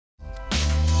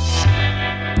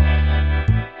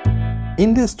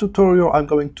In this tutorial, I'm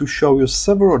going to show you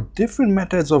several different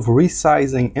methods of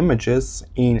resizing images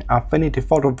in Affinity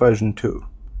Photo version 2.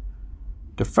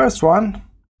 The first one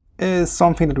is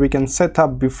something that we can set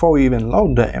up before we even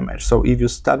load the image. So if you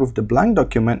start with the blank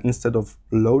document instead of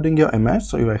loading your image,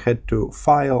 so if I head to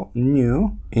File,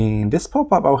 New, in this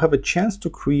pop-up I'll have a chance to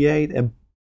create a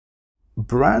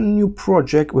brand new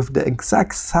project with the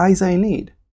exact size I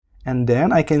need. And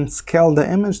then I can scale the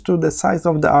image to the size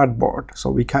of the artboard.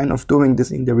 So we're kind of doing this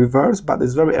in the reverse, but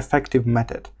it's a very effective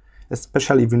method,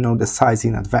 especially if you know the size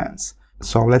in advance.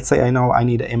 So let's say I know I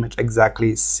need an image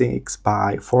exactly 6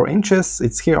 by 4 inches.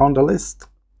 It's here on the list.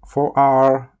 For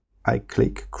R, I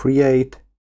click Create.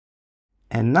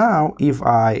 And now if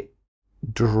I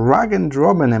drag and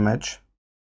drop an image,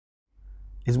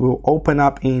 it will open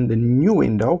up in the new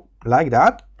window like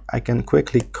that. I can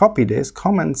quickly copy this,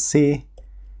 Command C,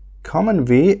 Command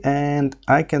V, and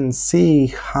I can see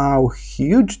how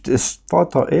huge this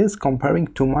photo is comparing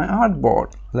to my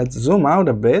artboard. Let's zoom out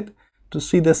a bit to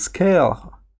see the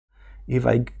scale. If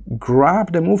I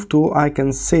grab the move tool, I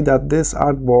can see that this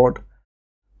artboard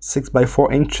 6 by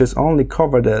 4 inches only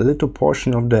covered a little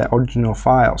portion of the original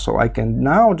file. So I can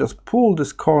now just pull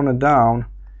this corner down,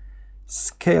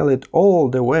 scale it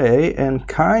all the way, and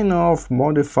kind of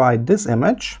modify this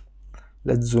image.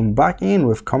 Let's zoom back in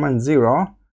with Command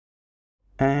 0.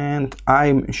 And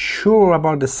I'm sure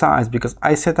about the size because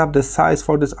I set up the size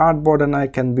for this artboard and I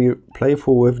can be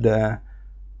playful with the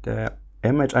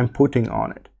image I'm putting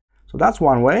on it. So that's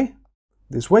one way.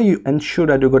 This way you ensure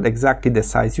that you got exactly the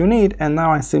size you need, and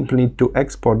now I simply need to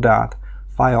export that,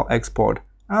 File Export,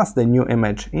 as the new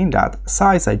image in that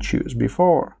size I choose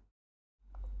before.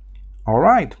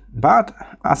 Alright, but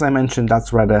as I mentioned,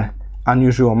 that's rather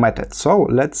unusual method. So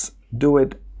let's do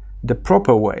it the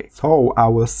proper way. So I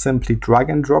will simply drag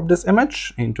and drop this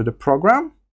image into the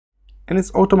program, and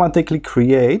it's automatically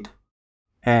create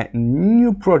a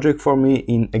new project for me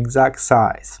in exact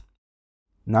size.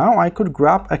 Now I could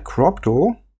grab a crop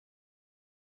tool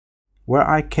where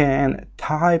I can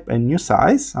type a new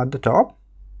size at the top.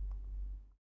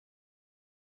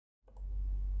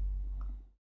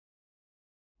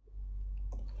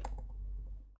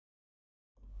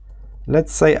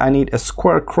 Let's say I need a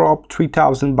square crop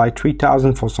 3000 by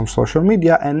 3000 for some social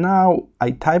media, and now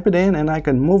I type it in and I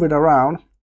can move it around,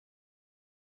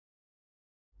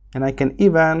 and I can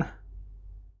even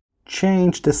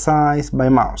change the size by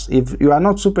mouse. If you are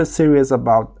not super serious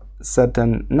about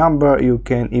certain number, you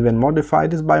can even modify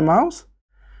this by mouse.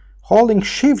 Holding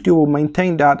Shift, you will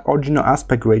maintain that original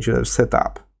aspect ratio set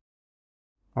up.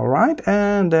 Alright,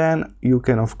 and then you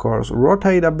can of course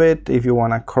rotate a bit if you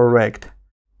want to correct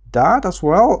that as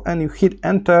well, and you hit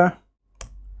Enter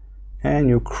and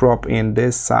you crop in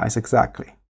this size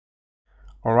exactly.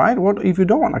 Alright, what if you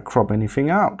don't want to crop anything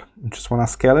out? You just want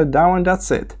to scale it down and that's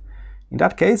it. In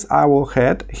that case, I will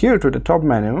head here to the top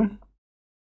menu.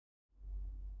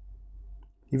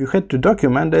 If you head to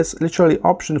Document, there's literally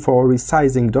option for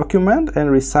Resizing Document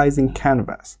and Resizing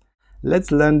Canvas. Let's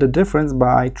learn the difference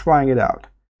by trying it out.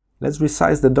 Let's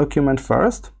resize the document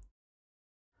first.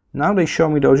 Now they show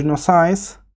me the original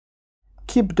size.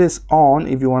 Keep this on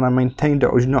if you want to maintain the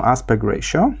original aspect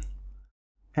ratio.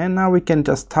 And now we can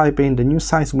just type in the new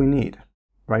size we need.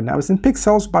 Right now it's in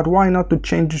pixels, but why not to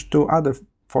change it to other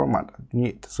format I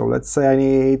need? So let's say I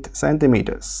need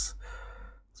centimeters.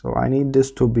 So I need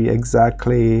this to be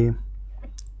exactly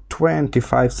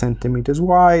 25 centimeters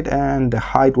wide, and the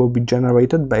height will be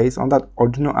generated based on that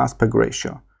original aspect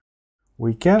ratio.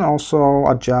 We can also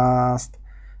adjust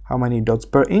how many dots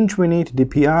per inch we need.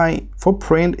 DPI for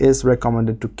print is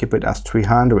recommended to keep it as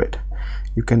 300.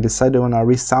 You can decide you want to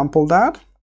resample that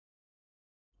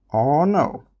or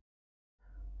no.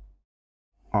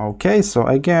 Okay, so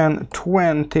again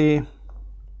 20,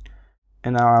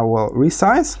 and now I will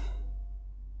resize.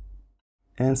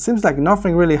 And it seems like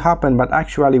nothing really happened, but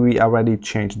actually we already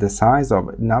changed the size of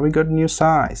it. Now we got new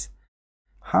size.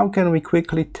 How can we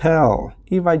quickly tell?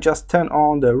 If I just turn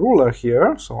on the ruler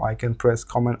here, so I can press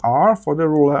Command R for the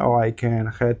ruler, or I can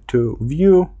head to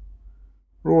View,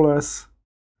 Rulers.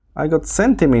 I got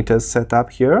centimeters set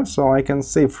up here, so I can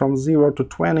see from 0 to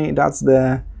 20, that's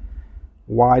the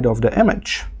wide of the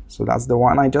image. So that's the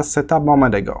one I just set up a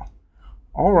moment ago.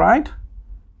 Alright,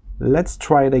 let's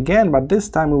try it again, but this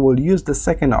time we will use the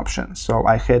second option. So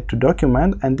I head to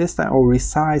Document, and this time I will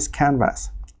resize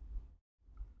Canvas.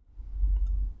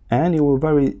 And you will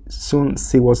very soon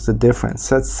see what's the difference.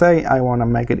 Let's say I want to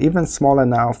make it even smaller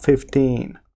now,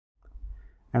 15.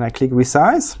 And I click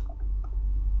Resize.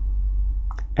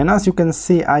 And as you can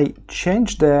see, I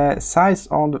changed the size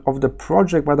of the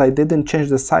project, but I didn't change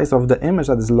the size of the image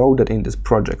that is loaded in this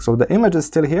project. So the image is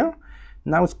still here.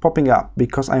 Now it's popping up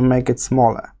because I make it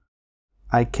smaller.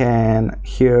 I can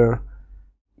here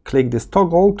click this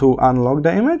toggle to unlock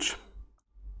the image,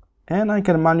 and I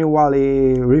can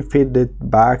manually refit it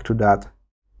back to that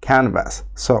canvas.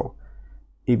 So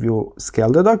if you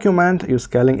scale the document, you're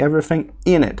scaling everything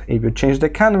in it. If you change the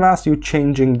canvas, you're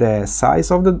changing the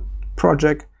size of the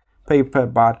project paper,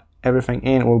 but everything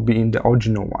in will be in the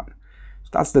original one. So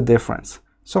that's the difference.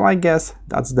 So I guess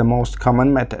that's the most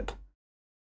common method.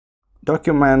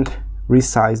 Document,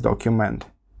 resize document,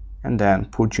 and then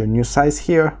put your new size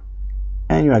here,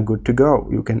 and you are good to go.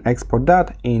 You can export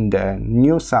that in the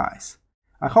new size.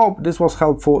 I hope this was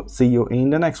helpful. See you in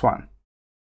the next one.